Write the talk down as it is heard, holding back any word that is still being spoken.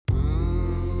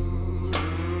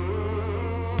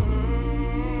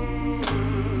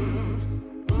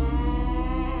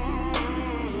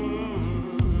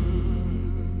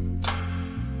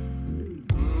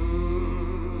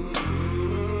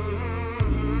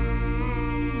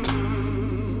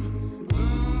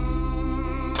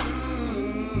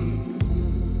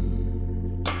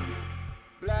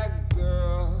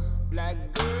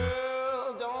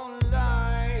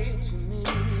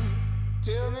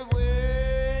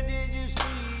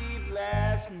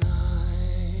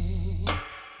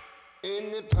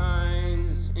in the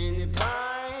pines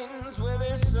where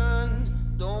the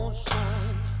sun don't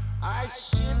shine, I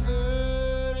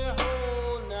shiver the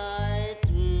whole night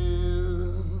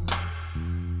through.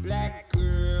 Black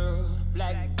girl,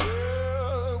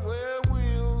 where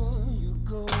will you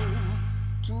go?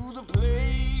 To the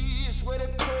place where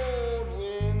the cold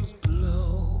winds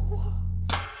blow.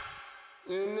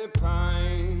 In the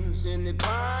pines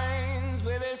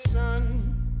where the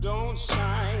sun don't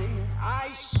shine,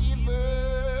 I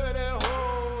shiver the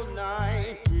whole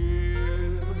night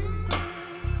through.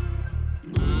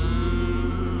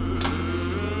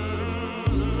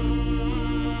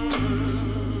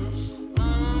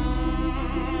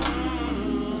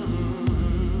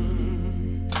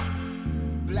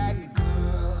 Black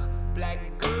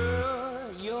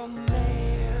girl, your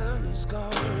man is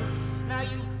gone. Now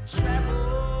you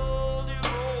travel the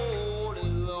road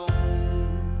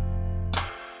alone,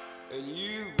 and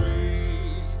you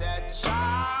raise that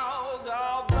child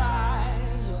all by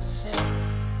yourself.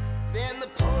 Then the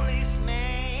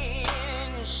policeman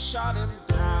shot him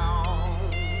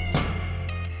down.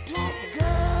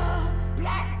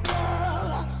 Black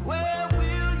girl, where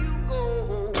will you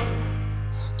go?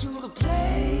 To the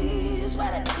place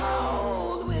where the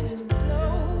cold winds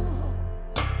flow.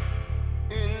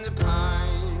 In the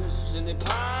pines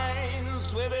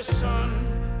where the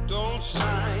sun don't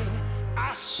shine,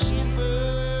 I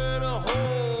shiver the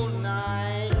whole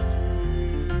night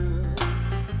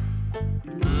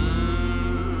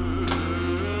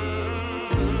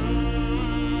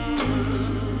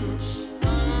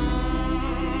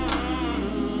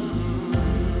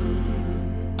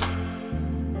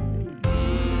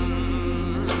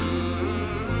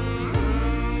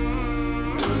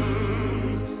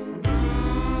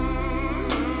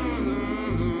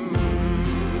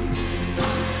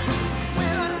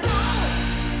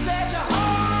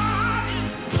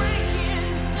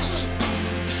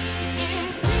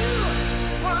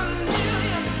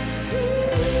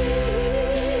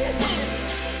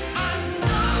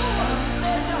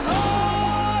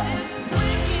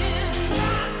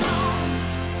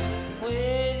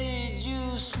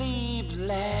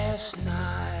last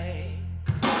night.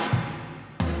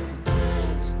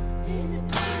 In the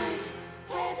pines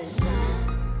where the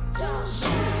sun don't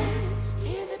shine.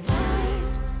 In the pines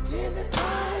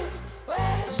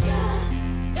where the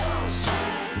sun don't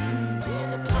shine.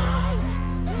 In the pines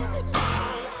where the sun don't shine. In the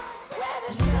pines where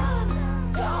the sun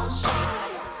don't shine.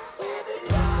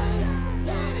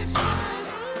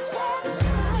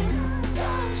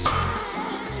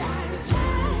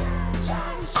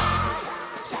 Shine,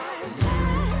 shine, shine, shine.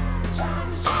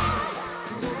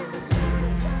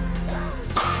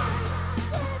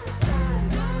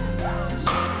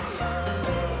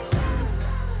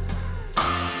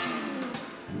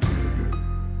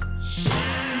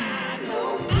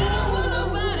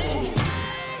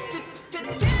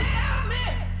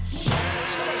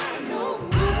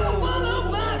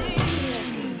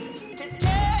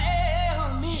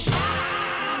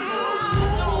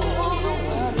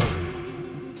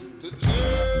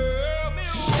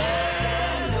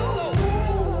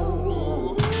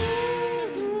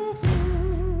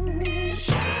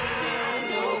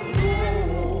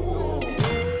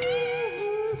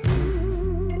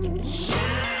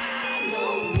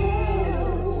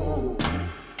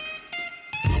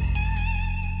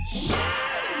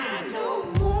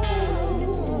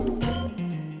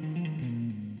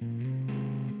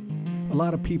 A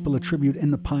lot of people attribute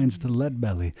In the Pines to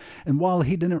Leadbelly, and while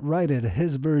he didn't write it,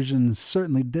 his version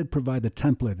certainly did provide the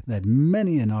template that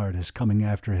many an artist coming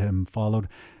after him followed,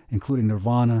 including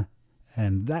Nirvana,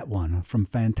 and that one from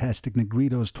Fantastic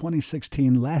Negrito's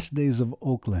 2016 Last Days of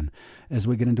Oakland, as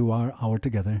we get into our hour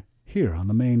together here on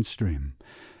the Mainstream.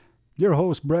 Your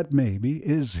host, Brett Maybee,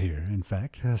 is here, in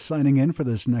fact, signing in for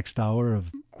this next hour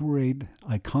of great,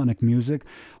 iconic music,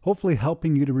 hopefully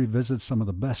helping you to revisit some of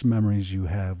the best memories you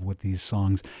have with these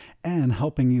songs and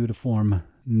helping you to form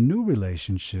new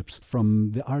relationships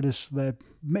from the artists that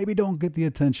maybe don't get the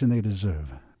attention they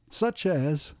deserve, such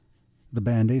as the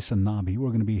band Aysanabee. We're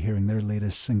going to be hearing their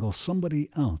latest single, Somebody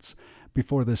Else,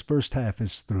 before this first half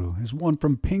is through, is one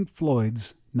from Pink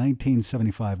Floyd's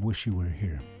 1975 Wish You Were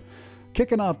Here.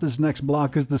 Kicking off this next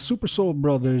block is the Supersoul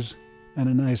Brothers and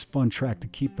a nice fun track to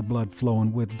keep the blood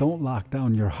flowing with Don't Lock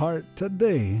Down Your Heart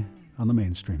today on the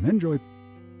Mainstream. Enjoy.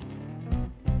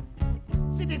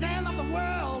 Citizen of the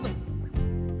world,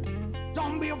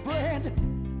 don't be afraid.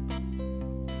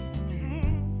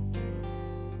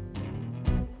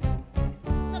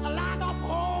 Set a light of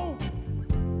hope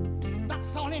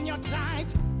that's on in your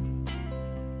sight.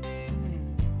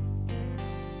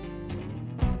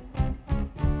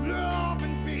 Love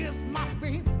and peace must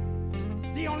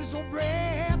piece of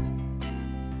bread.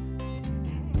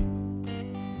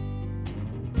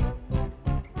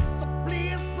 So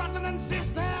please, brothers and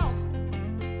sisters,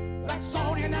 let's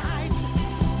all unite.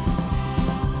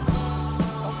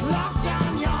 Lock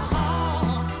down your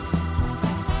heart.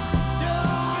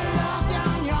 Don't lock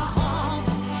down your heart.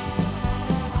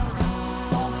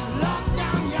 Don't lock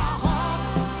down your heart.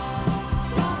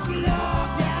 Don't lock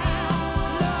down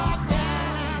your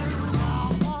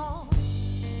heart.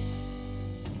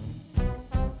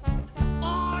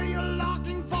 Are you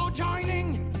looking for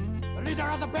joining the leader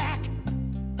of the pack?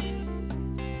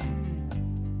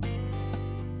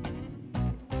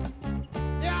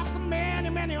 There are so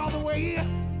many other ways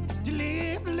to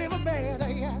live a better,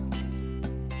 yeah.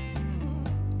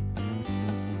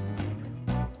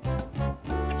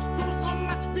 It's true, so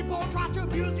much people try to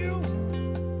abuse you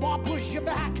or push you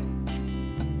back.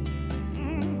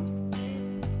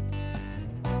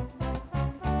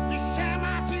 You share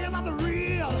my tears are the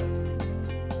real,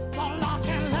 so launch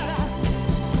and let her.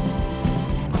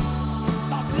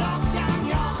 Don't lock down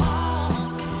your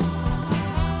heart.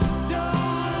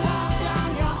 Don't lock down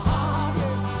your heart,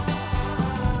 yeah.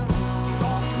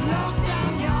 Don't lock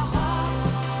down your heart.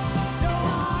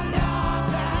 Don't lock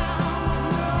down,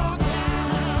 lock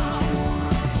down.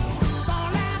 Don't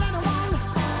let anyone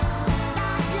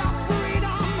take your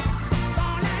freedom.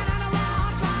 Don't let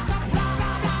anyone try to blah,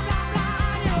 blah, blah, blah,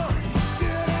 blah you.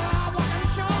 Yeah, I want to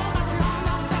show that you're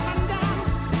not deaf and dumb.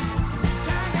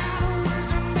 Take out a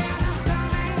wisdom, there's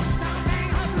something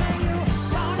hurting you.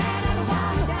 Don't let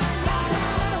anyone, don't let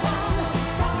anyone,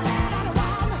 don't let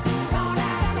anyone, don't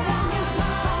let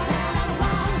anyone, don't let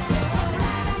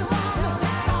anyone,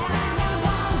 don't let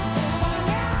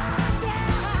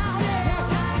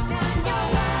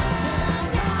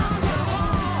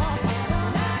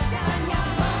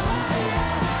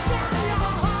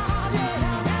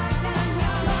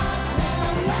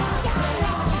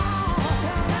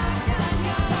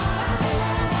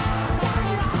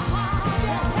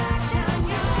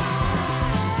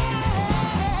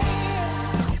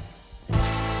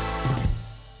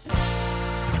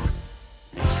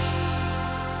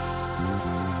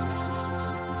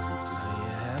Are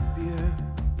you happier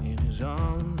in his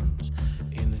arms,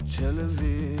 in the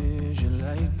television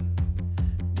light?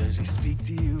 Does he speak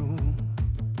to you?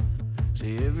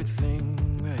 Say everything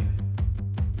right?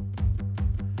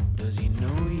 Does he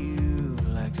know you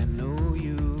like I know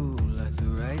you, like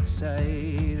the right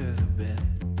side of the bed?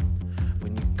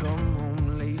 When you come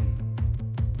home late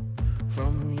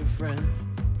from your friends,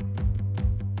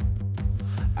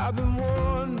 I've been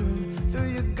wandering through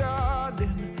your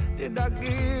garden. Did I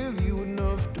give you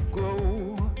enough to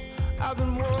grow? I've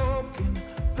been walking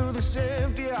through this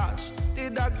empty house.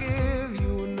 Did I give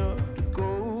you enough to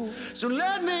go? So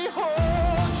let me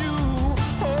hold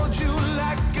you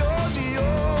like you're the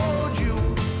old you.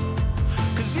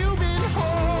 'Cause you've been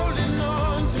holding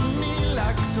on to me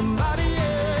like somebody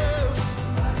else.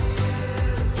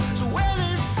 So when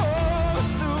it falls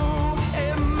through,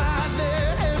 am I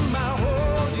there? Am I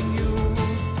holding you?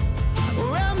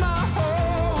 Or am I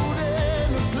holding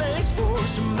a place for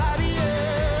somebody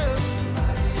else?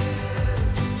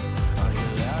 Are you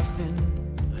laughing?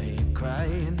 Are you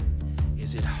crying?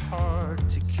 Is it hard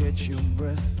to catch your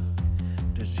breath?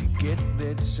 Does he get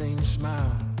that same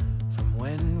smile from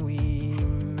when we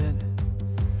met?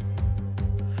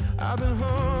 I've been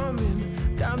humming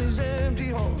down these empty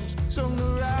halls, sung the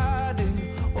writing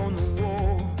on the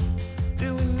wall. Do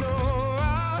we know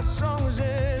our song was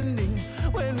ending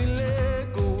when we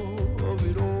let go of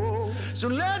it all? So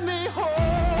let me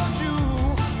hold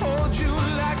you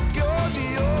like you're the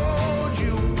old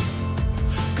you.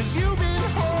 'Cause you've been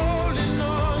holding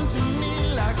on to me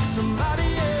like somebody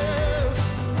else.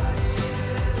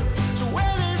 So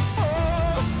when it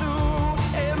falls through,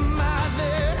 am I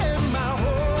there? Am I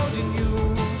holding you?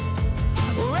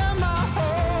 Or am I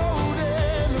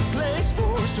holding a place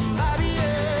for somebody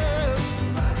else?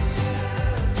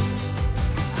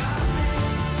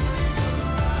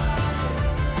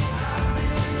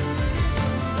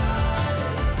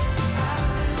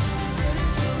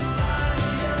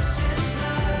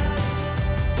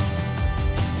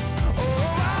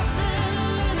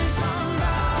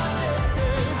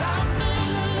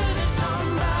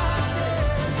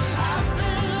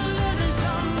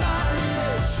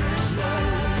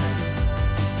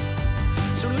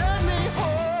 So let me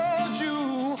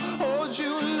hold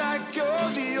you like you're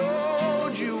the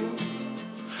old you.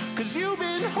 'Cause you've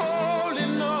been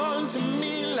holding on to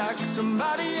me like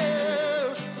somebody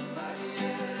else.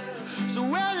 So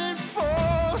when it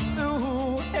falls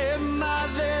through, am I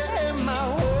there? Am I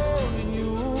holding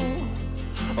you?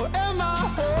 Or am I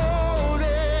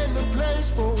holding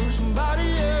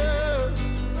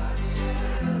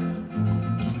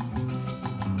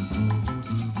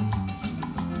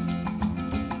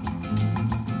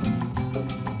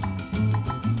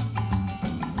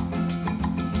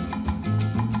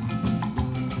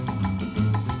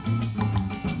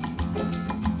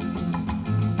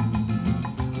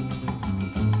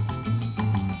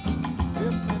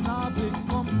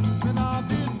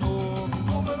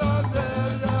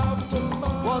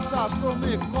saw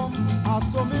me come, I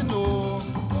saw me know.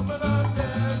 Woman are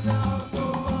dead, yeah,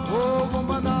 for man. Oh,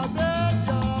 woman are dead,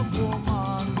 yeah, for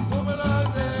man. Woman are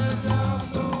dead, yeah,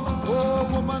 for man. Oh,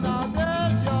 woman are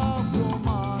dead, yeah, for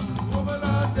man. Woman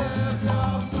are dead,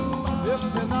 yeah, for man. If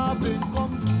me not been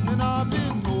come, me not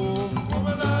been know.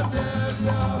 Woman are dead,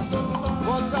 yeah, for man.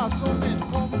 But I saw me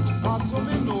come, I saw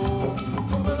me know.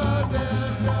 Woman are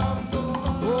dead, yeah, for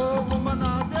man. Oh, woman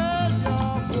are dead,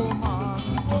 yeah, for man.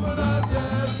 Woman are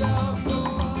dead, yeah, for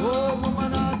man. Oh,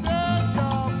 woman are dead,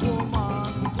 yeah, for man.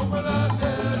 Woman are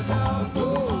dead, yeah,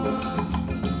 for man.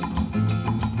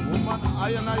 Woman, I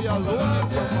and I alone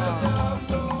is a man.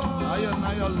 I and I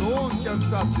alone can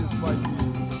satisfy you.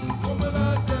 Woman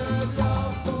are dead,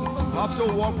 yeah, for man. Have to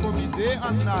work for me day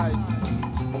and night.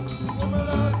 Woman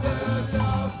are dead,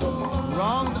 yeah, for man.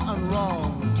 Round and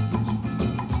round.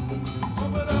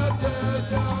 Woman are dead,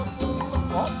 yeah, for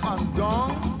man. Up and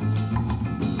down.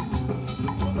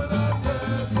 Woman are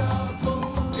dead, yeah, for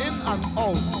man. In and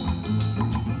out.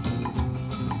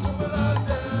 Woman are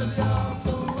dead, yeah,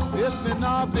 for man. If me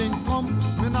not been come,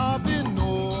 me not been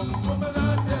know. Woman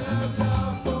are dead,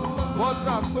 yeah, for man. But I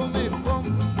saw me come,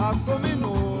 I saw me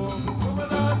know. Woman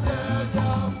are dead,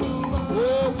 yeah, for man.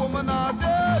 Oh, woman are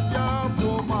dead, yeah,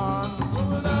 for man.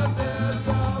 Woman are dead,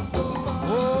 yeah, for man.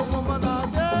 Oh, woman are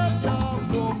dead, yeah,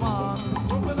 for man.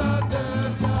 Woman are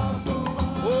dead, yeah, for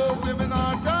man. Oh, women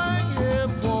are dying here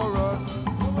for us.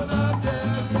 Woman are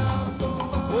dead, yeah, for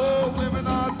man. Oh, women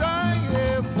are dying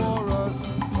here for us.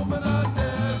 Woman are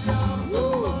dead, yeah,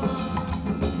 for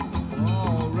man.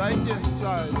 Oh, right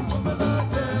inside. Woman are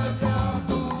dead, yeah,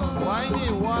 for man.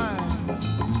 Whiny wine.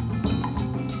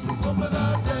 Woman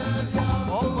are dead,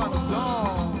 yeah, up and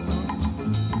down.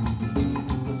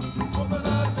 Woman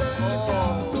are dead,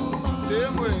 oh,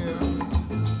 same way.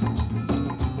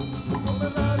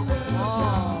 Woman are dead, oh,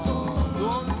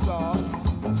 don't stop.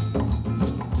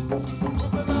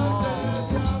 Woman are dead,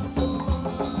 yeah, for man.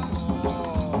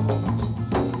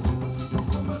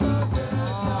 Woman are dead,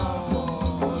 yeah, for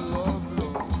man. I love you.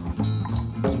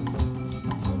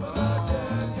 Woman are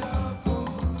dead, yeah, for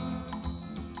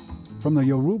man. From the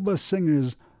Yoruba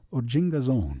singers Ojinga's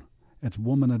own, it's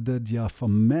Woman Adidya for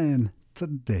Man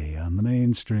today on the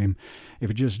mainstream. If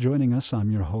you're just joining us, I'm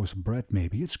your host, Brett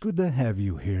Maybee. It's good to have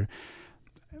you here.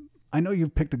 I know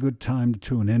you've picked a good time to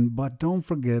tune in, but don't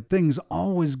forget, things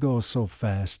always go so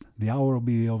fast. The hour will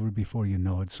be over before you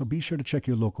know it, so be sure to check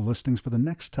your local listings for the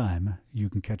next time you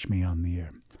can catch me on the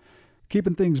air.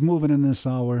 Keeping things moving in this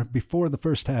hour before the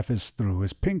first half is through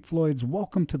is Pink Floyd's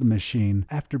Welcome to the Machine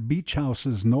after Beach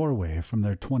House's Norway from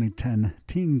their 2010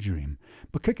 Teen Dream.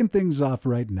 But kicking things off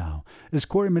right now is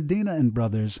Corey Medina and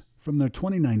Brothers from their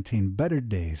 2019 Better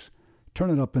Days. Turn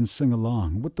it up and sing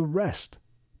along with the rest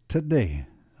today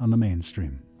on the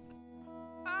mainstream.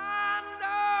 I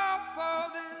know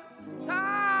for this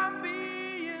time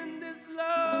being, this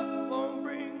love won't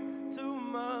bring too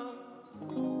much.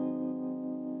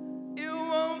 It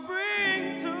won't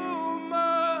bring too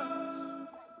much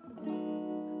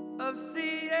of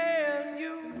seeing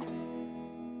you.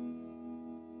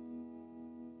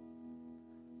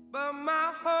 But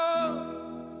my heart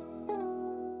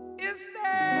is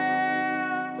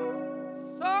still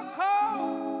so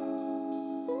close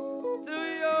to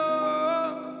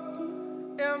yours,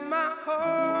 and my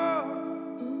heart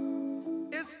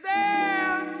is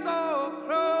still so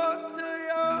close to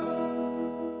yours.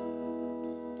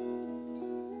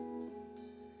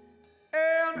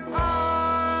 And I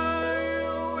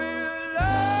will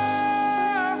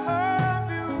love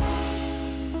you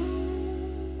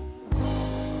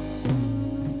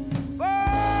for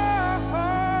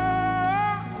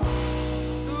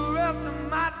the rest of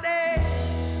my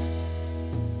days.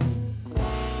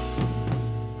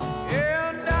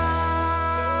 And I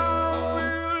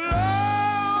will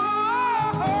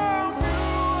love you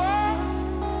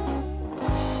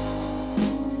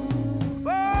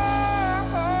for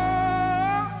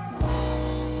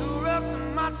the rest of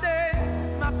my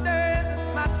days, my days,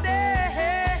 my days.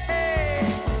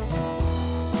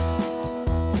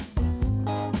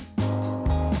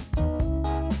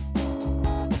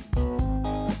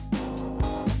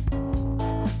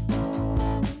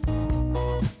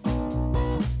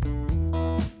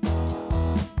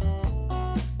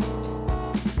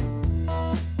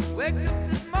 Wake up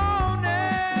this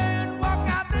morning, walk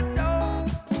out the door.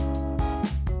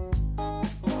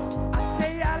 I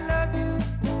say I love you.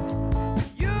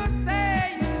 You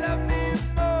say you love me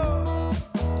more.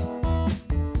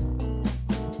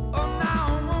 Oh,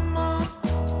 now, woman,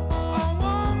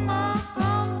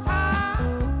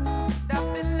 sometimes that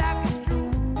feel like it's true.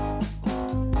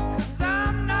 'Cause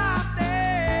I'm not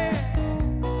there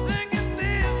singing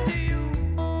this to you.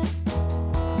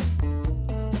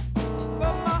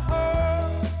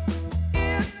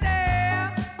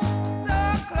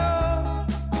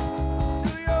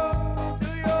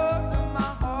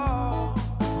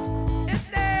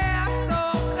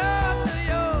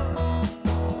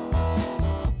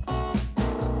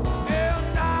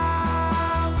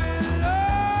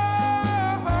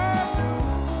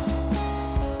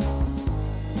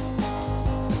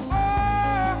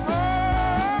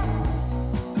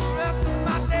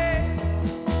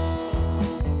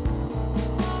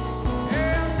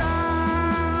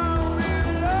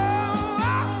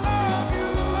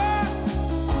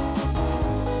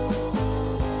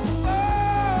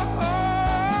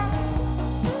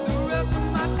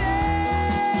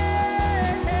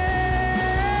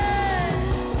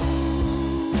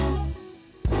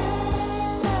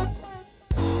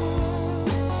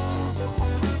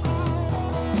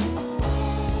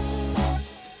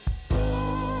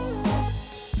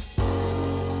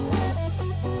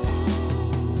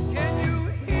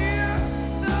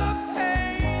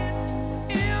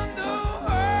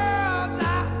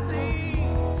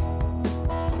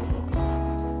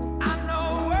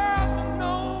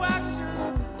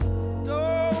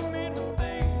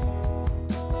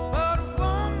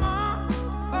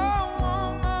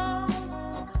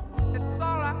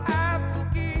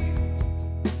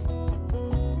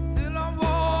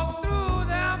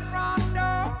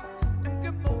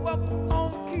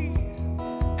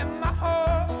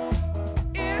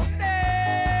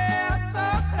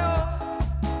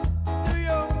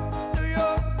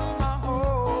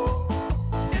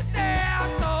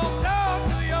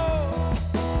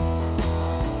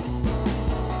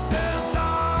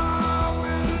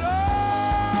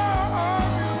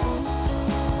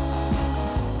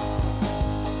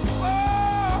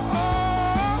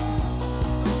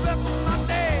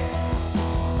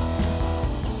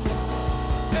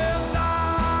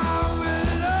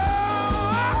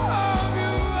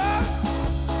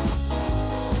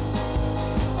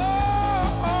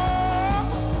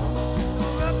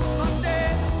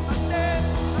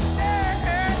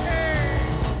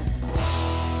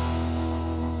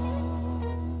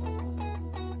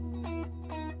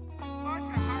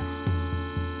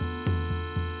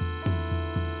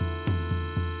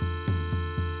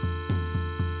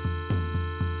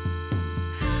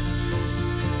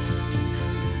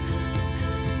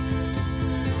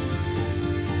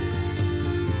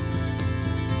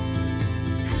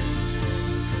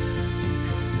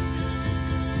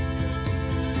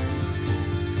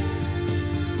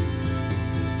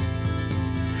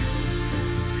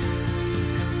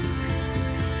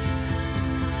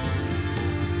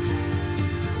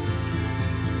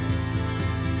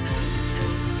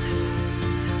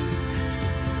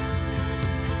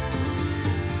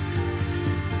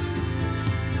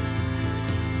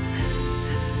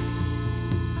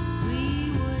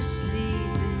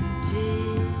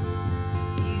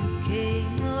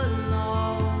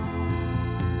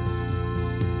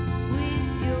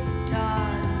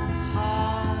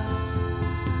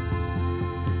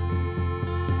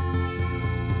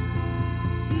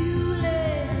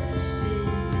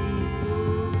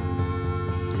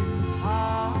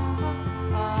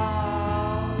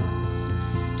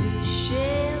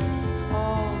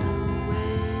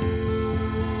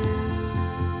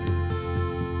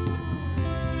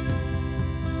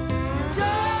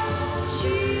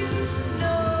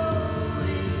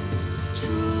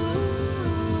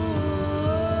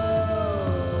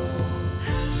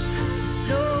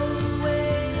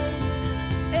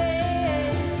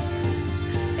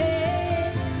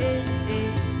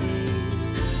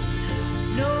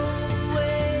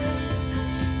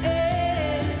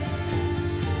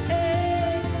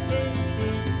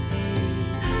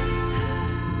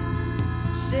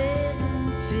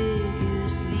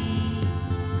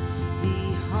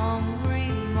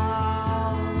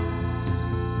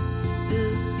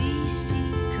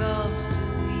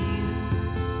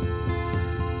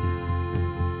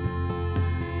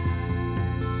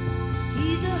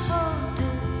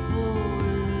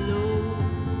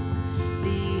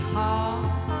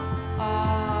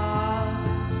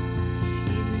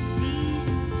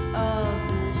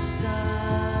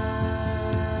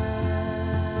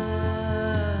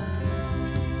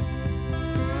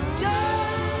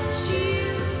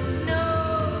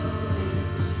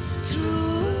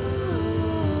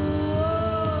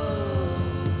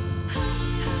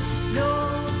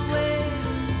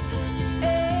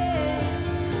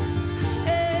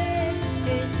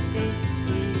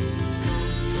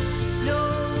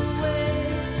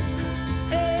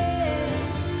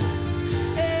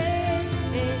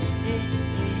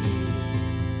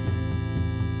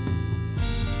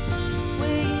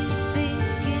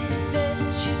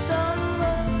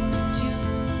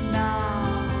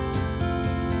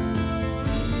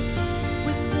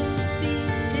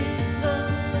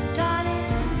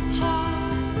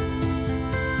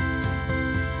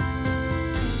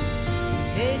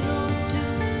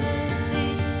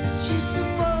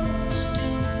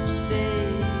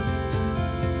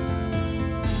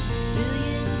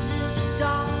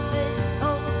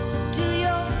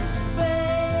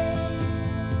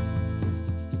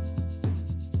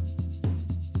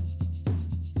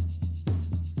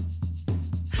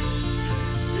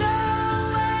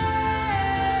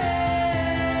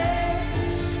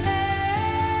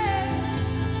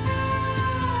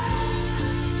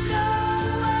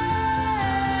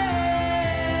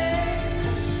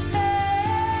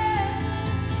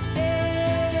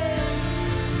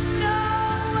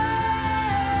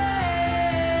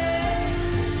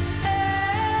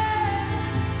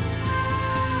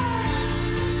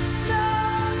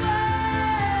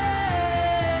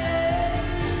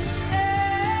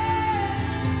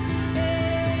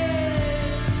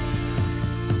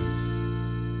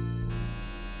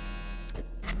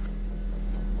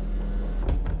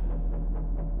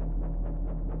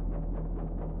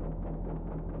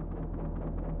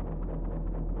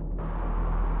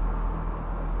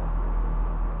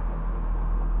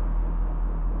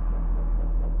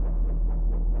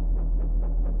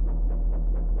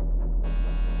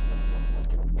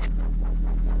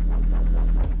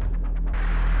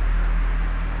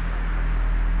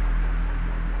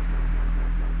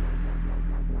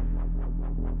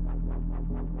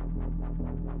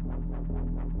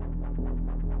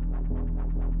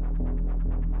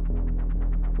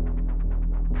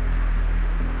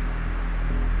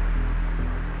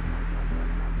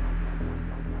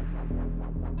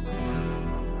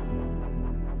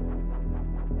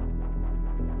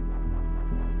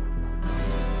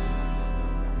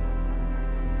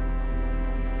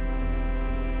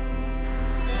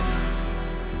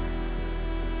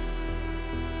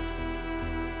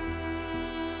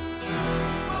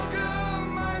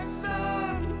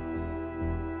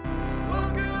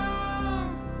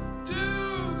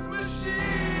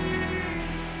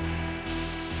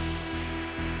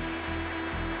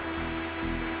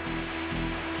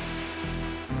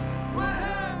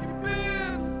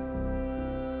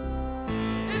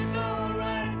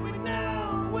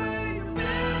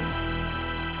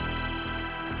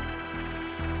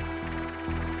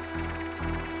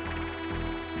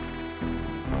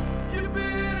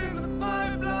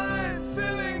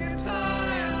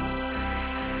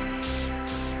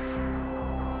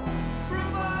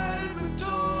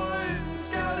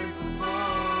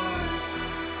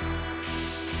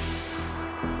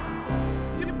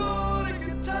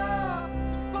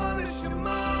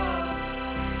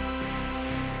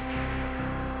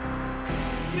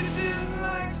 you didn't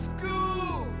like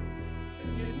school,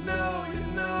 and you know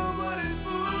nobody's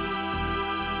fool.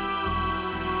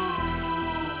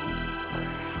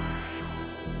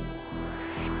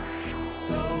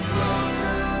 So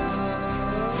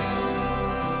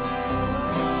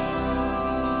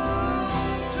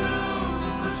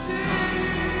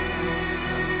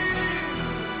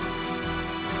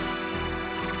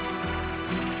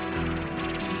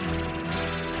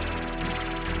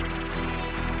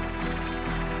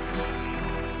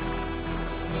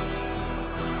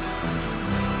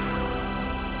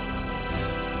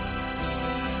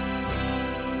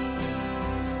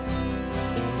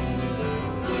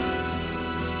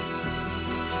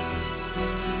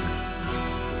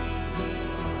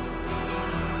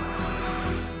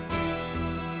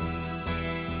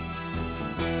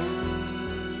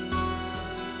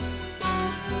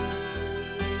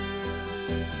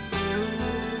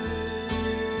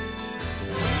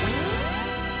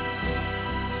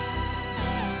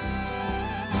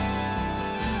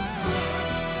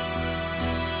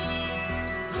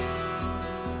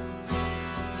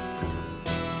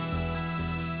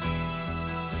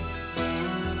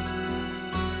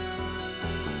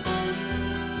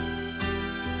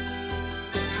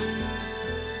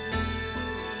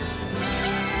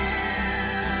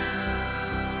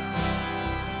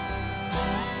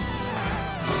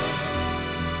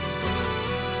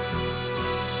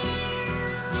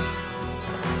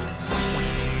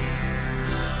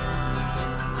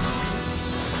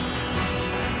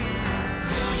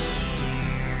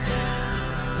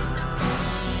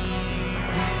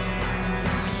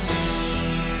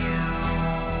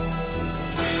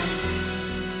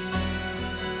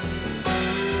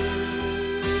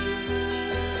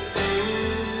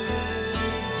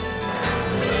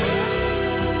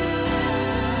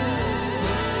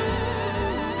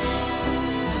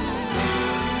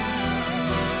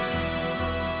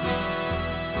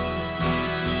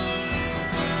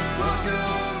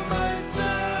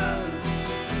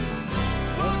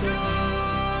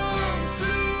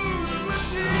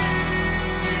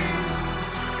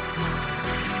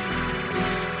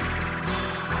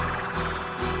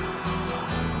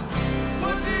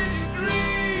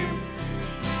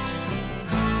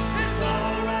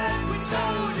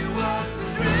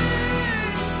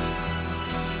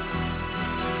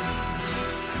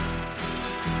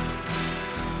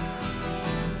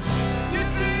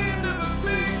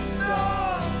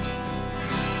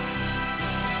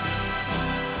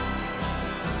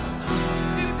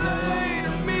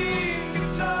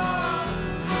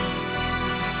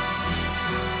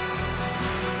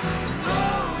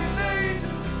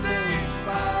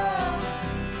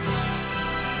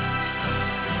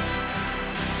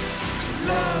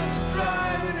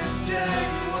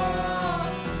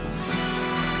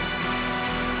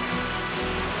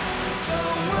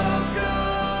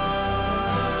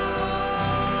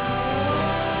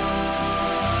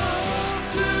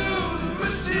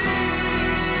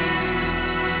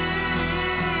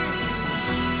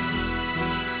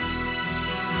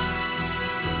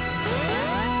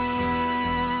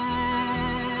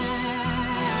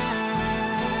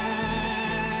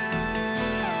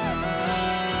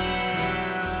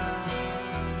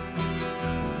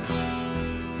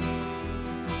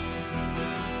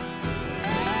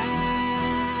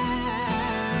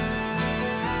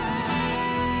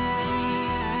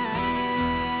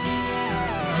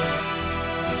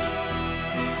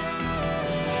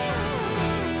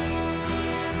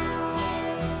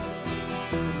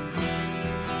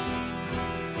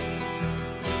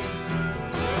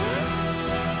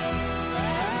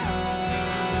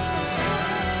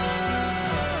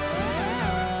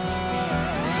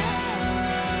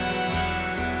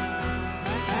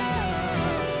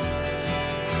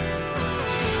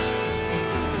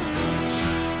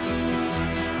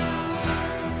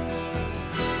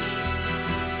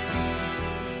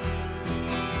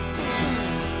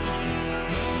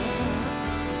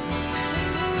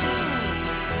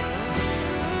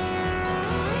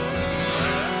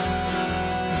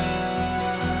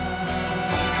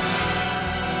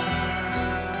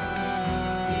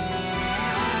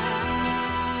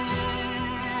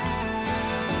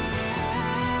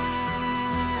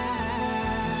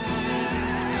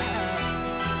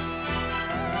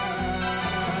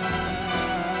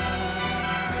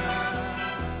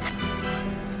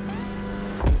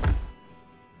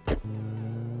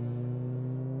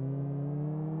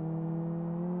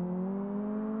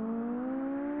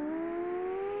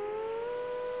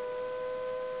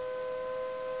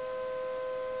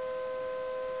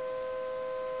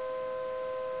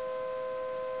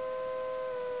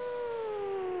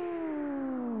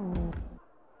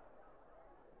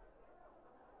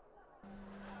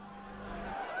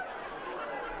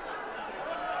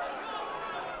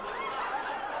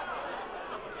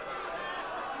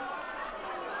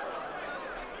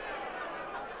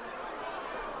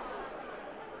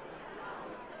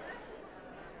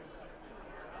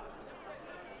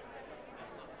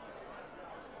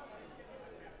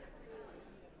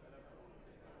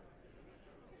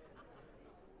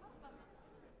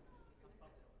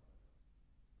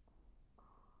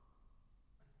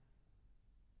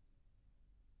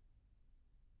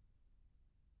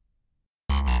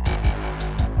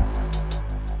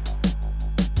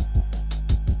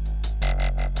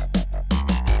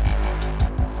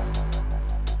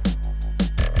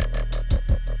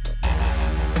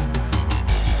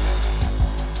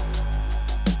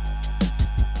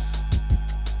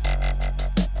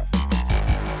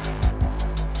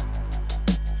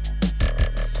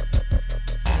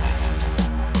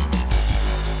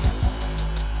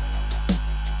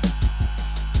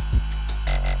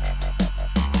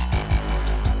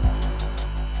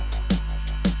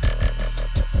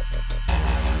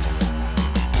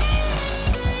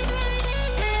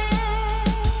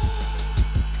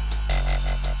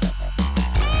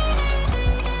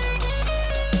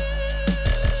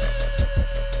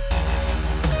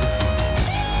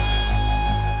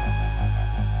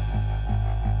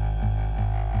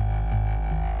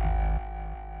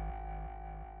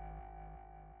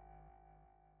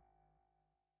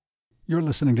You're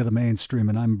listening to The Mainstream,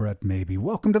 and I'm Brett Maybee.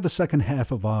 Welcome to the second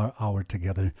half of our hour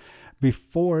together.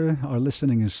 Before our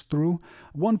listening is through,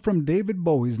 one from David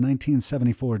Bowie's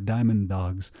 1974 Diamond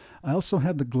Dogs. I also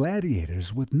have the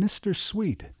Gladiators with Mr.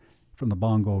 Sweet from the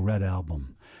Bongo Red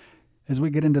album. As we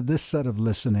get into this set of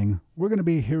listening, we're going to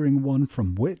be hearing one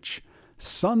from Witch,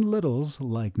 Sun Littles,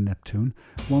 like Neptune,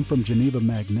 one from Janiva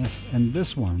Magness, and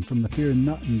this one from the Fear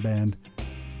Nuttin Band.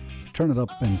 Turn it up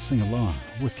and sing along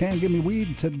with Can't Give Me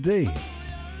Weed today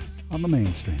on The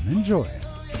Mainstream. Enjoy.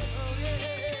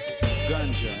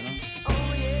 Ganja, you know?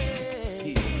 Oh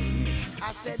yeah.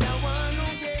 I said I wanna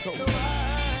get so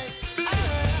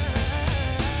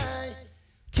high.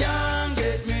 Can't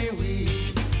get me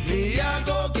weed, me I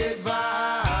go get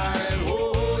vibe.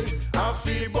 Oh, I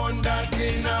feel bun that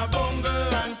in a bungle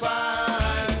and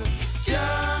pile.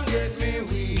 Can't get me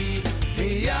weed,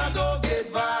 me I go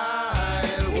get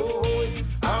vibe. Oh,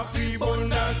 I feel bun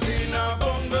that in a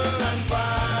bungle and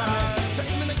pile. So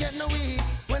if me no get no weed,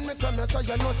 when me come here, so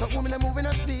you know, so women are moving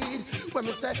at speed. When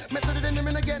me say, me to the day,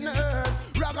 me no get no herb.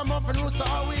 Ragamuffin roots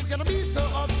are always gonna be so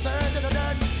absurd.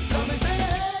 So me say,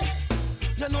 hey,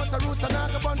 you know, so roots are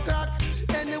not upon crack.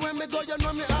 Anywhere me go, you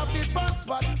know me have it pass.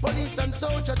 But police and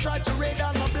soldier try to raid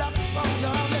on my block.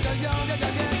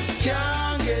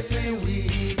 Can't get me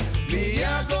weed, me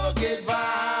I go get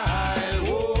vibe.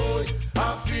 Oh,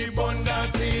 I feel bun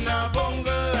that in a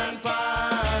bungle and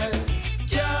pile.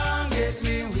 Can't get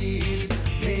me weed,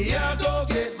 me I go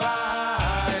get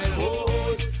vibe.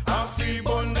 Oh, I feel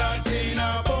bun that in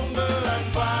a bungle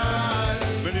and pile.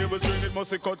 When you was doing it,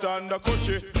 must cut under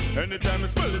coachy. Anytime I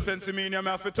smell the sense of me, I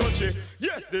have to touch it.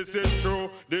 Yes, this is true,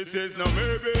 this is no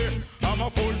maybe. I'm a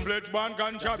full-fledged band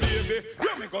ganja baby.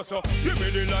 Yeah, me go so, give me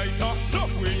the lighter. Look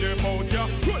with the mouth, yeah.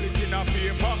 Roll it in a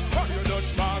paper, or you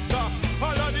Dutch master.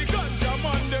 All of the ganja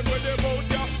man, them with the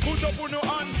mouth, yeah. Put up on your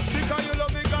hand, because you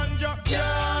love the ganja.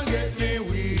 Can't get me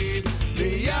weed,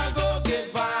 me I go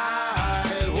get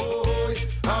vibe. Oh,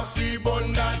 I feel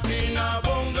bun that in a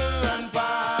bungle and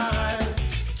pile.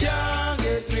 Can't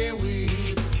get me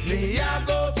weed, me I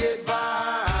go get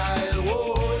vibe.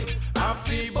 Oh, I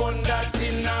feel bun that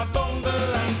in a bungle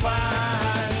and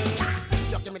pile.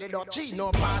 You give me the dutchie,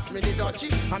 no pass me the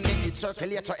dutchie. I make it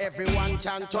circulate so everyone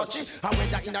can touch it. I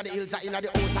whether inna the hills or inna the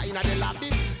house or inna the lobby.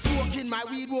 Smoking my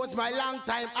weed was my long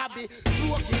time hobby.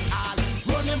 Smoking all,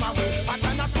 running my way. I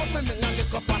cannot put me in the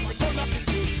cup of the corner to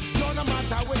see. No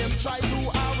matter what them try to,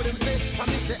 how would them say. I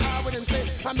miss it, how would them say.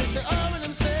 I miss it, how would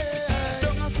them say.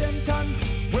 Down a Senton,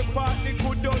 where part the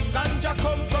good old ganja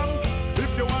come from.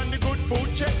 If you want the good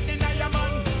food, check the Naya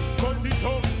man. Cut it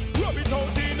up, rub it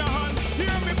out in a hand.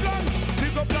 Hear me plan,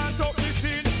 dig up, plant up the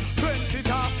seed. Fence it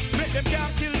off, make them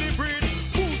can't kill the breed.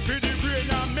 Food for the brain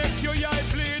and make your eye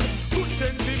bleed. Good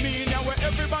sense in me now where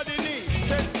everybody needs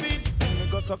sense speed. Me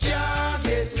go so Can't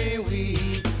get me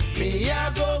weed, me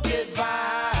I go get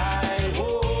vibe.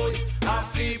 Oh, I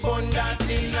feel bun that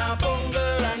in a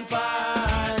bungle and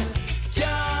pile.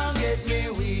 Can't get me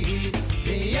weed,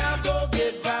 me I go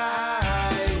get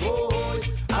vibe. Oh,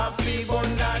 I feel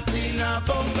bun that in a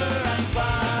bungle and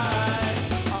pile.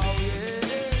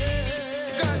 Oh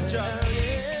yeah, ganja.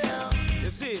 yeah. You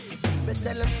see, Me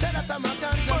tell them say that I'm a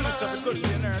ganja burn it up, it's good man. for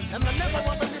your nerves. And I never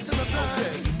want to listen to my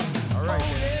plan. All right, Oh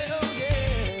yeah, oh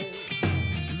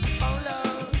yeah. Oh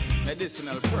Lord.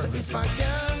 medicinal So purpose. if I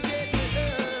can't get the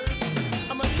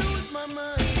herb, I'ma lose my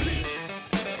mind.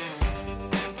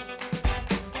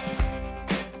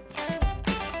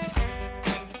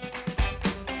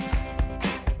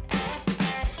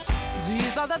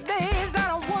 These are the days that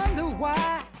I wonder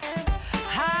why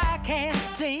I can't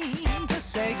seem to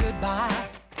say goodbye.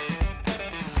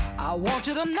 I want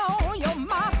you to know you're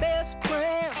my best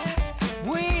friend.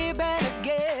 We've been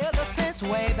together since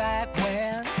way back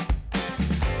when.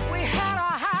 We had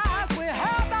our highs, we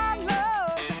held our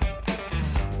lows.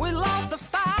 We lost the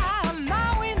fight,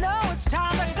 now we know it's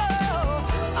time to go.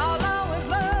 I'll always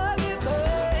love you,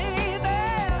 baby.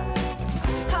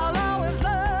 I'll always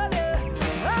love you.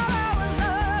 I'll always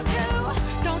love you.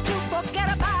 Don't you forget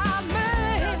about me.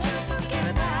 Don't you forget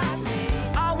about me.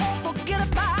 I won't forget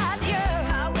about you.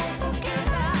 I won't forget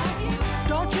about you.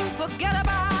 Don't you forget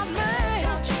about me.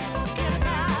 Don't you forget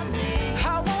about me. I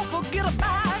won't forget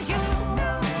about you.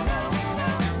 No, no, no,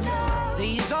 no.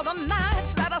 These are the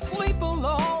nights that I sleep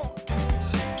alone,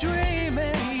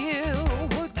 dreaming you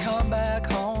would come back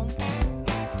home.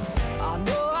 I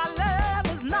know our love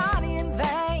is not in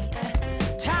vain.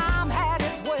 Time had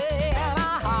its way and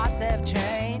our hearts have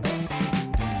changed.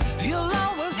 You'll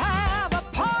always have a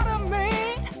part of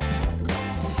me.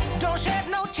 Don't shed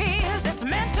no tears, it's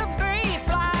meant to be.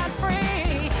 Flying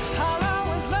free, I'll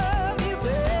always love you,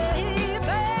 baby.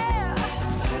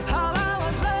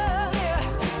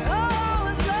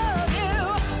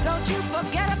 Don't you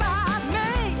forget about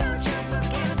me. Don't you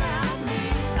forget about me.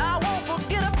 I won't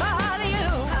forget about you.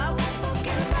 I won't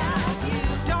forget about you.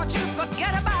 Don't you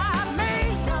forget about me.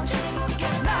 Don't you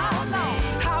forget about me.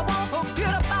 I won't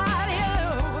forget about you.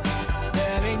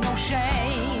 There ain't no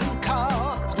shame,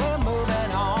 'cause we're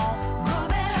moving on.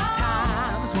 Moving on.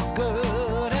 Times were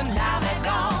good and now they're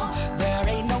gone. There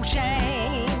ain't no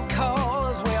shame,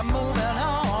 'cause we're moving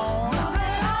on.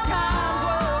 Moving on. Times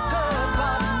were good,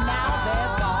 but now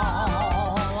they're gone.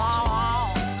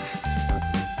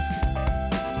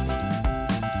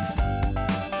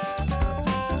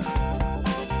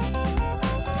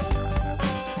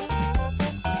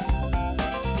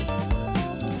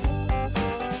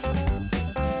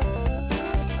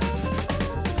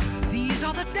 These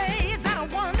are the days that I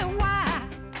wonder why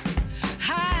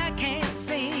I can't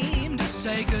seem to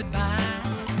say goodbye.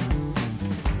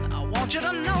 I want you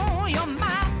to know you're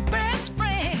my best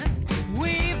friend.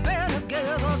 We've been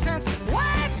together since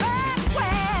way back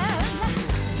when.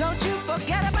 Don't you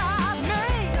forget about me.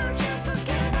 Don't you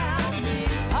forget about me.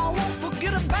 I won't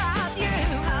forget about you.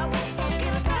 I won't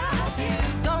forget about you.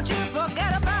 Don't you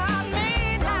forget about me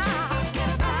now. Don't you forget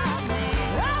about me.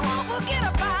 I won't forget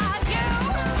about you.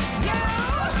 You.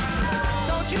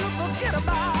 Don't you forget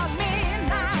about me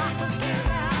now. Don't you forget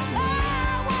about me.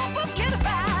 I won't forget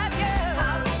about you.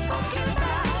 I won't forget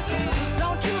about you.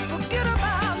 Don't you forget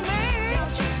about me.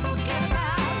 Don't you forget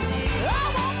about me. I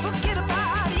won't forget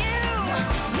about you.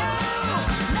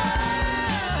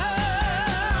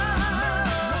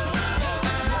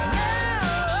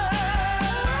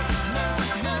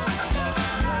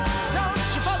 Don't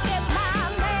you forget my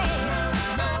name.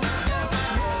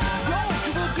 Don't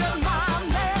you forget my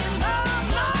name. No,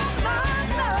 no, no,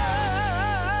 no,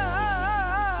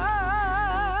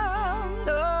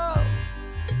 no.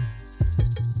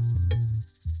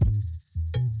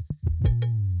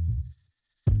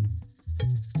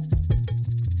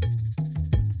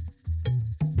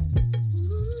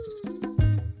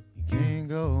 You can't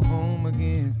go home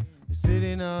again. The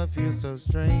city now feels so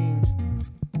strange.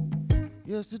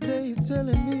 Yesterday you're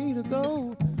telling me to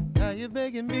go. Now you're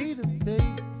begging me to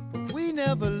stay. But we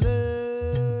never left.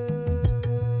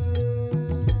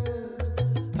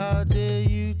 How dare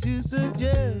you to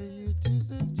suggest?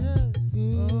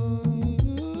 Ooh,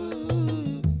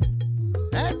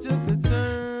 that took a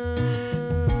turn.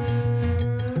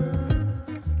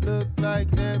 Look like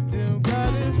Neptune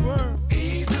got his worm.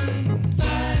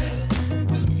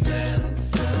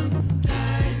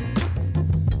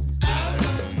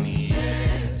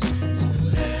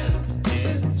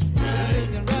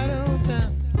 Looking right on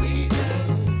time. We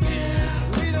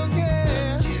don't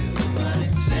care.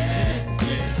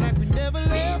 It's like we never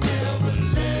left.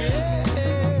 Yeah.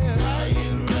 Are you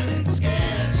running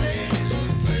scared? Say you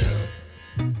feel.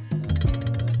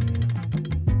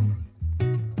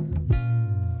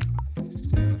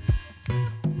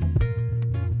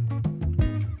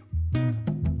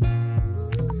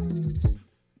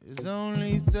 There's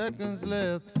only seconds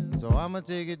left, so I'ma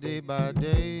take it day by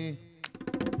day.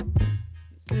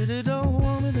 Really don't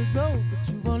want me to go, but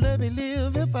you won't let me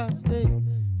live if I stay.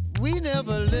 We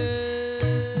never left.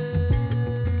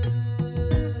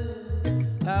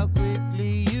 How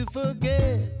quickly you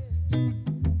forget.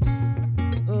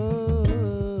 Oh,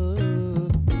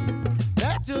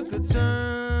 that took a turn.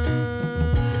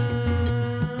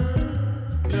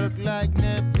 Look like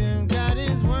Neptune got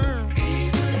his worm.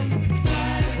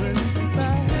 We're even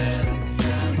fire.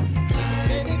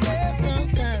 Any day,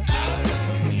 sometime.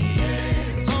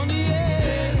 On the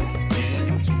edge.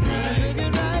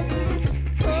 Looking right.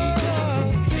 Oh,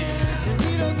 and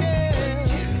we don't care.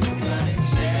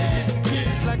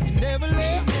 It's like you never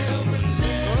left.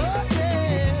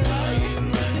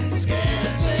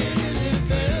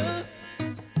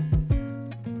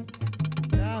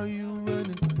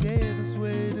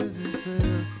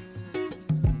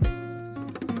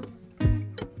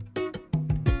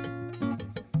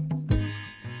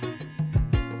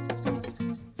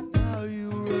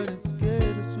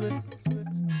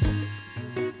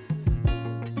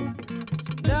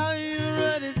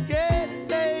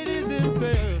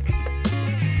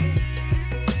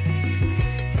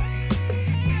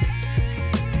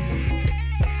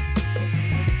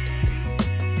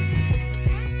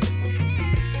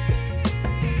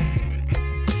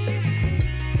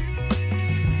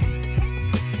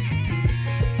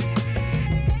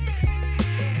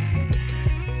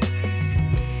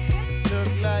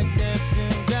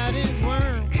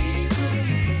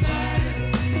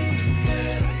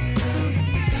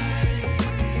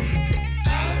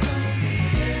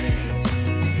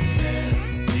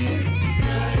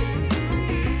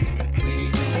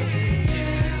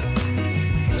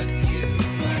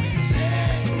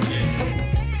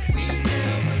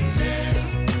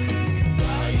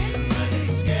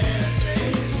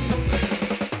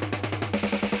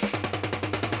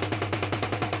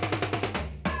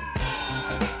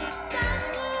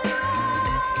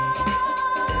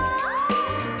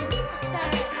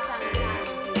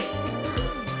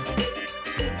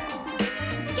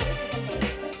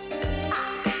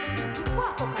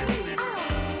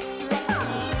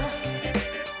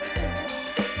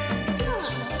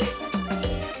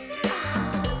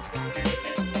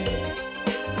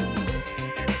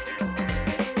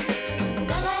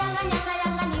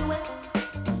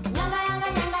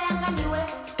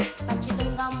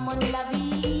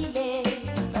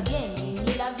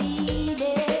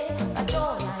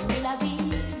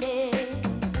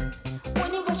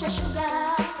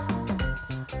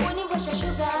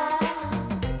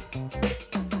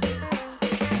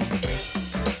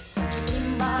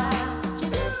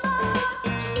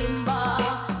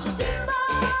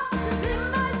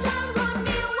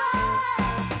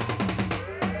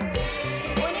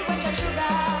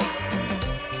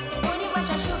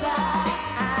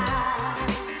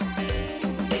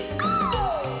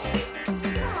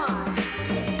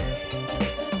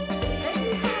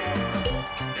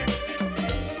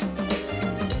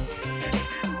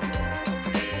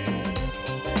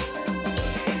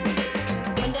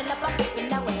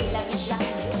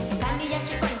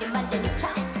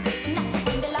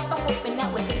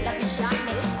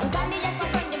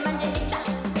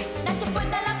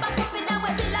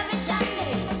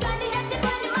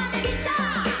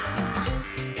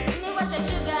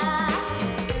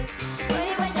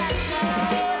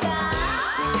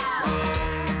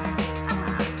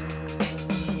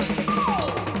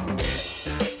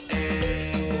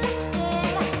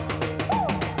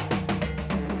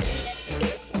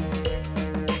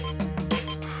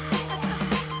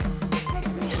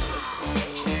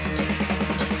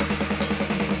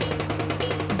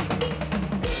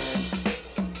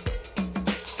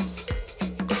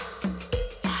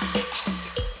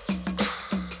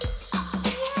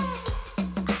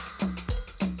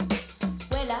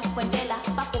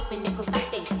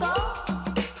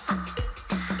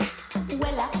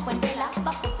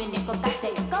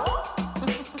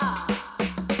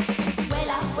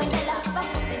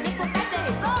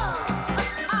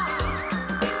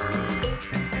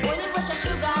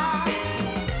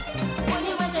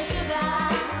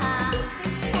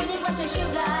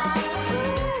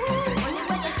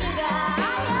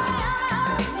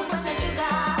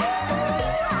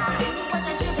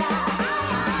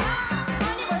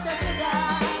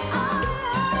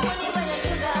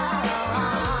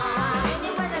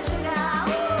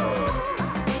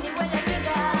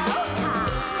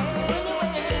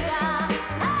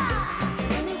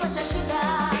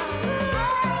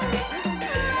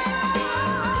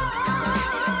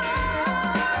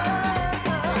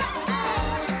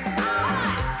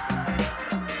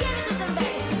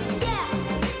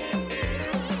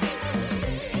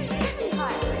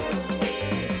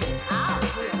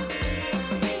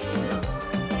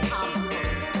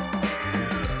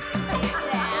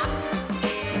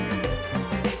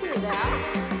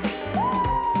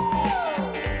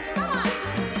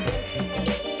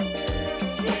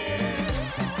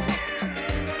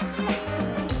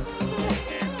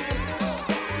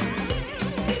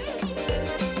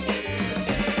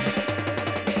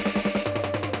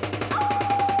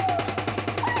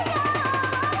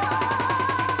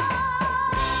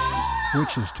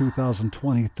 March's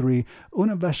 2023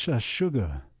 Unimvwesha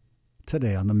Shuga,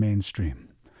 today on the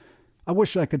mainstream. I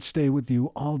wish I could stay with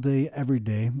you all day, every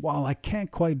day. While I can't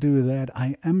quite do that,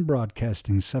 I am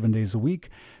broadcasting 7 days a week,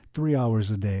 3 hours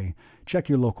a day. Check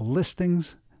your local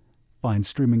listings, find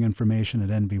streaming information at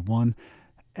NV1,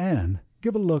 and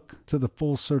give a look to the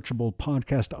full searchable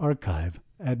podcast archive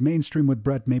at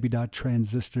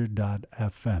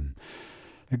mainstreamwithbrettmaybe.transistor.fm.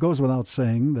 It goes without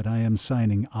saying that I am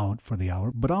signing out for the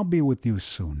hour, but I'll be with you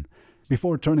soon.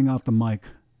 Before turning off the mic,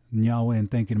 Nyawe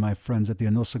and thanking my friends at the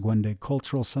Anosagwende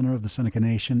Cultural Center of the Seneca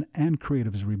Nation and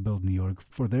Creatives Rebuild New York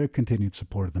for their continued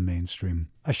support of the mainstream.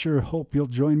 I sure hope you'll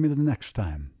join me the next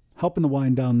time. Helping to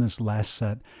wind down this last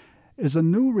set is a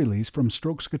new release from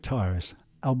Strokes guitarist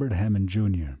Albert Hammond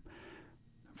Jr.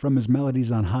 From his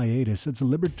Melodies on Hiatus, it's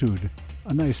Libertude,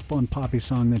 a nice fun poppy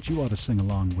song that you ought to sing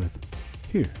along with,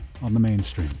 here on the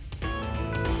mainstream.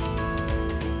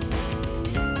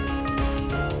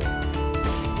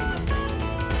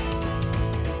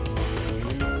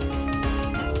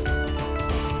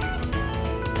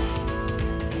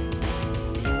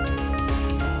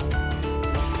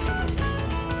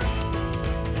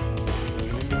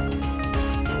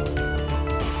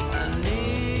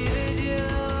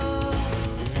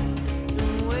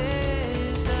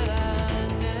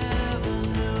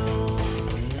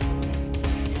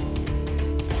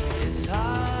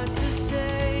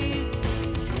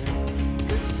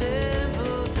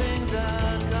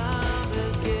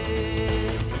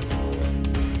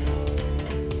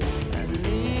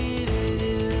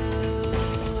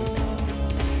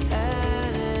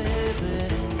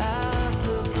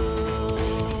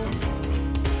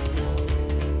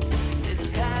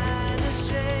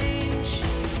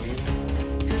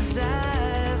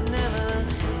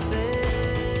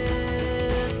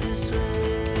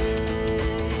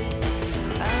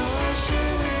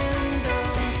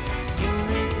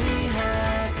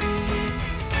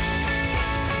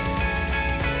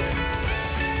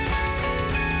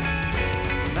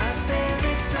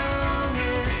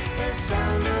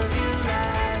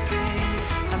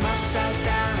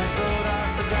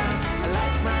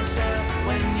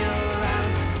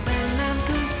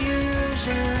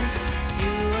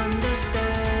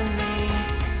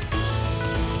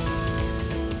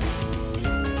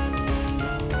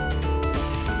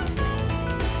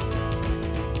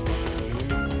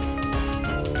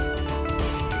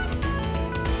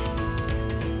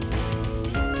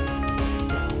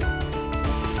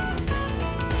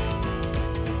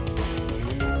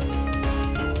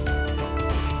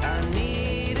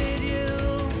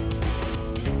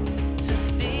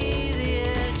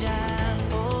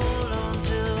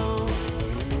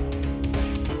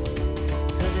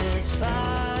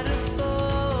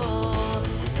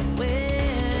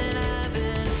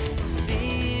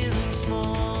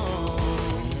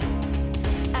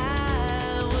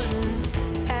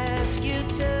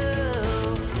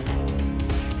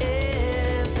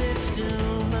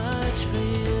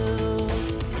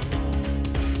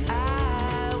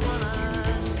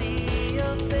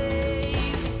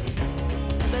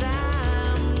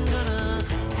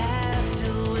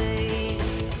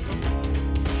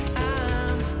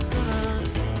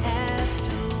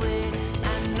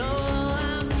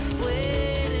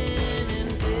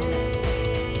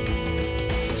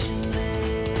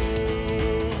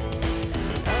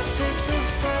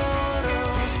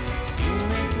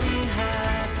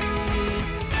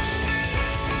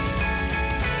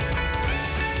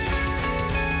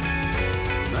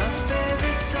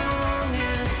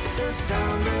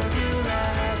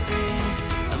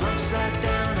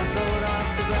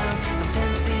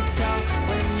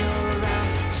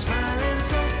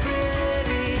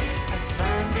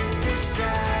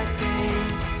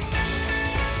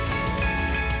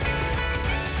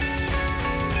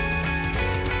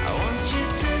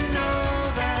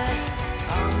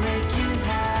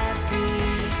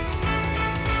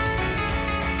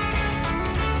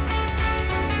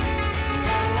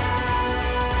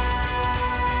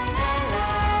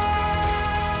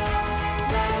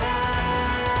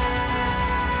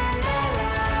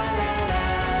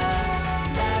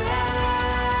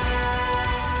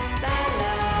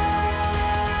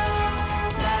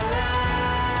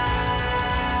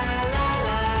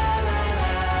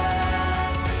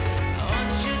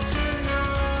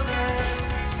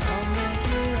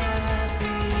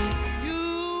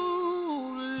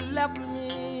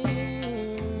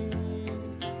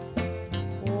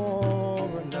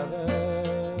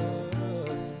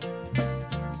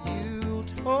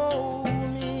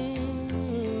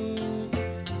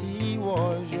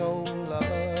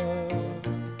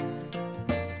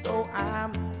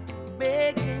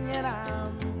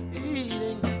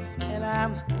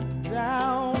 I'm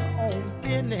down on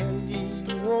bending knee.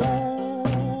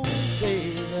 Oh,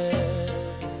 baby,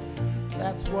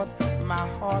 that's what my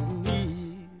heart needs.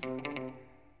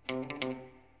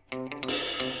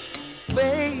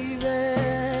 Baby,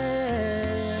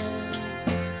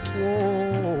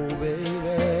 oh,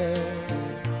 baby,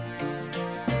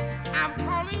 I'm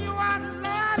calling you out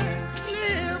loud and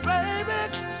clear, baby.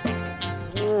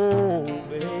 Oh,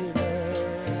 baby,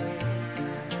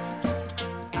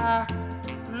 I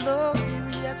love you,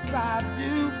 yes I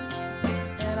do,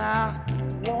 and I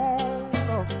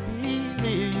wanna be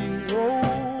near you.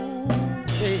 Oh,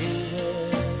 baby,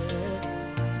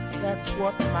 that's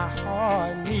what my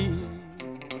heart needs.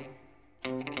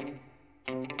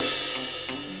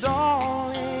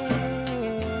 Darling,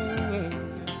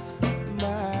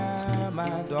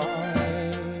 my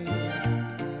darling,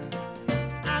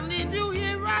 I need you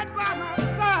here right by my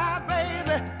side,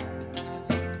 baby.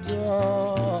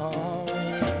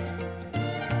 Darling,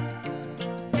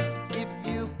 if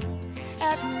you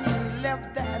hadn't left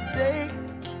that day,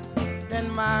 then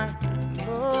my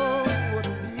love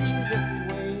wouldn't be this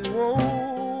way.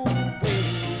 Oh,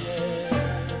 baby,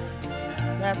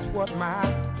 that's what my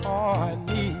heart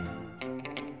needs.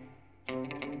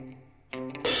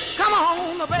 Come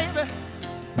on, baby.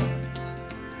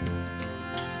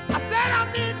 I said I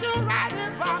need you right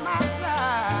here by my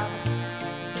side.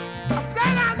 I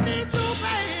said I need you,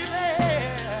 baby.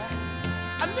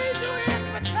 I need you here to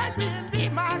protect me and be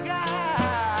my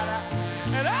guide.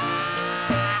 And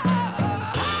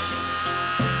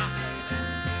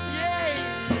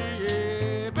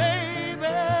yeah,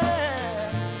 baby.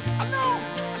 I know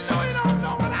you don't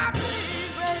know what I mean,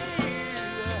 baby.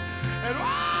 And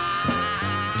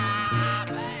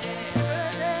baby,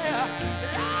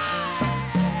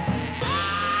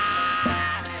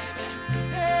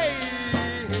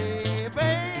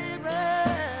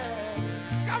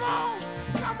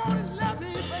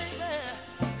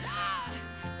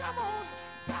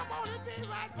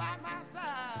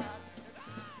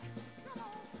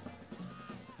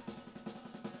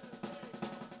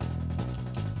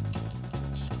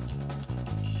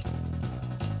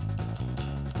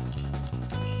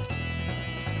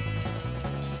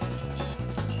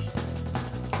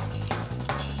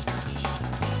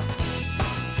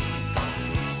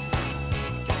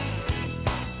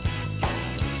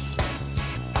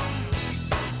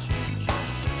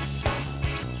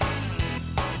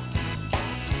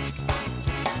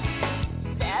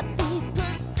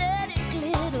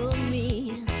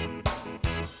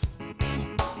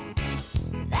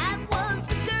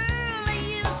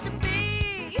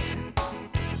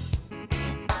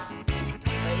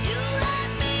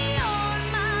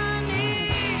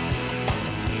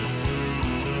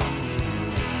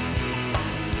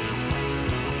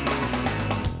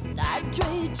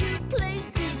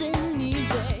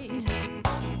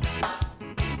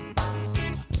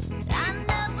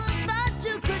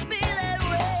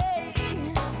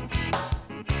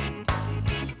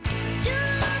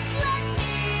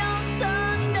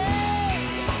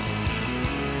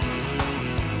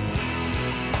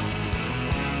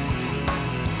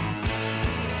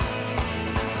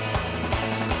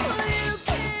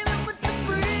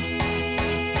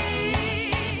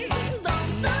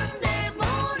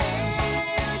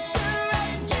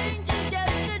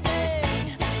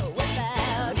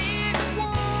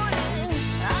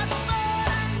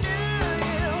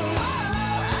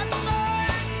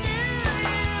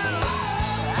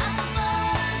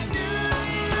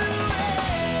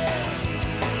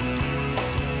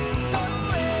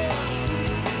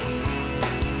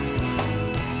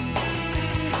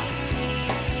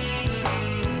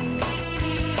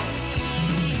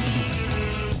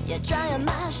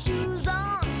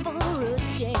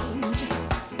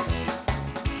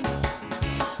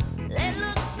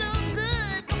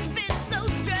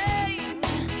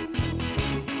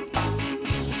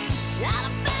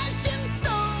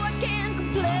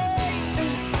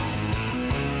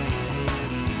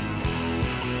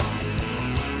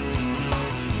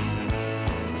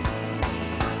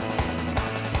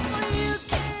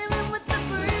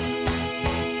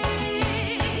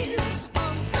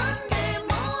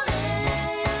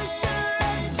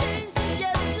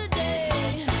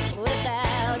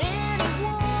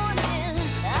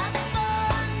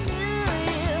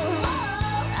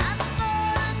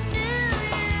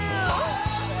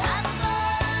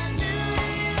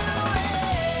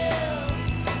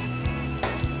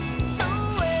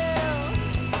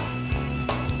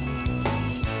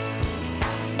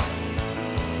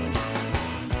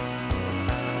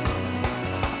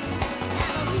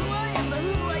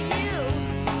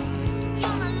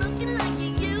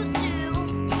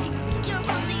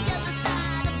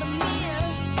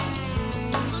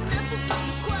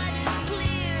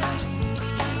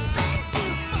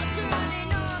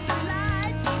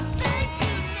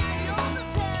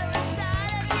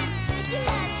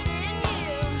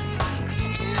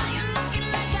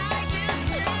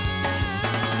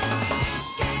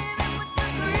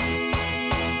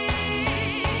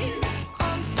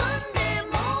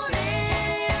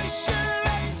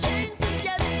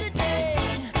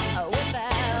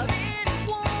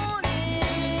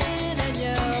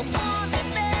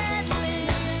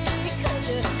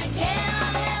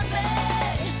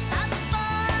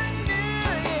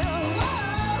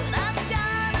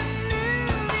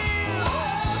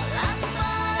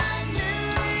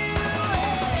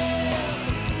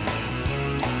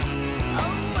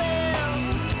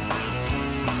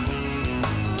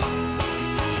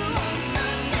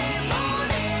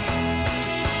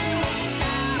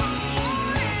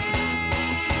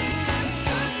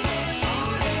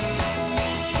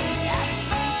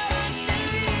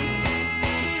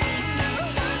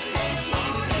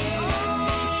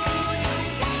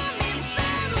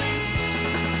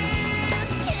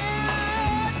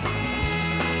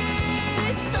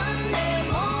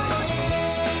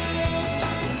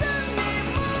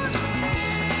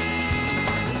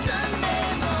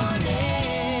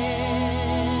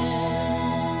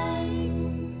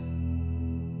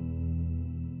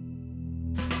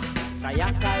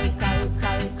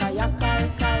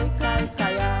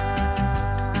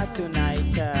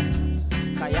 tonight.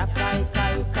 Kaya, kaya,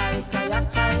 kaya, kaya, kaya,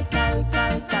 kaya, kaya,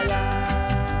 kaya, kaya.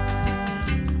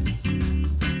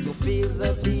 You feel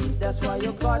the beat, that's why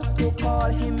you got to call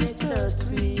him Mr.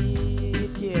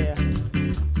 Sweet, yeah.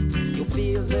 You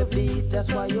feel the beat,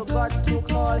 that's why you got to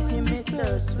call him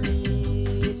Mr.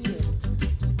 Sweet, yeah.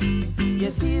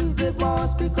 Yes, he's the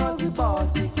boss because he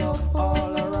boss it up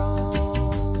all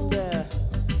around, yeah.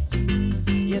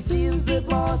 Yes, he's the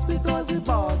boss because he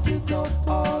boss it up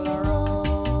all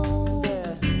around,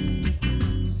 yeah.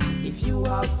 If you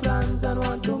have plans and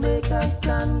want to make a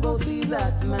stand, go see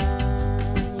that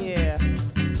man, yeah.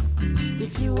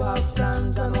 If you have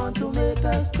plans and want to make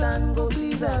a stand, go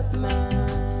see that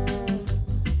man.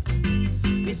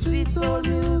 With sweet soul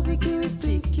music, he will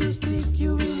stick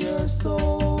you in your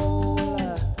soul.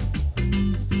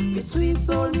 With sweet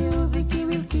soul music, he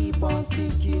will keep on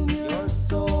sticking your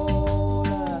soul.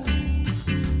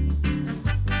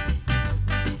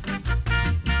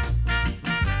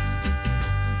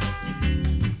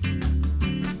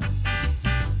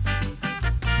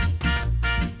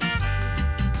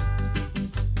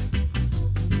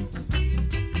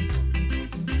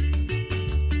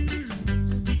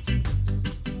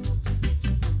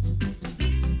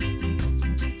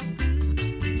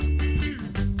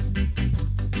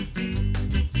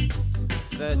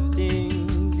 The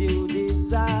things you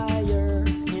desire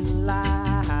in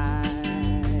life,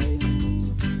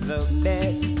 the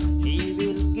best he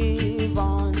will give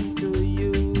unto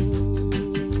you.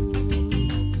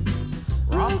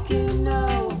 Rocking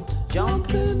now,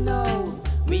 jumping now,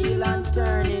 wheel and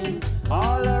turning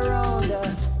all around.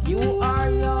 You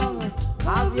are young,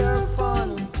 have your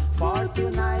fun, for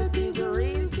tonight is a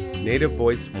real thing. Native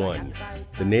Voice One,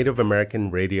 the Native American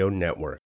Radio Network.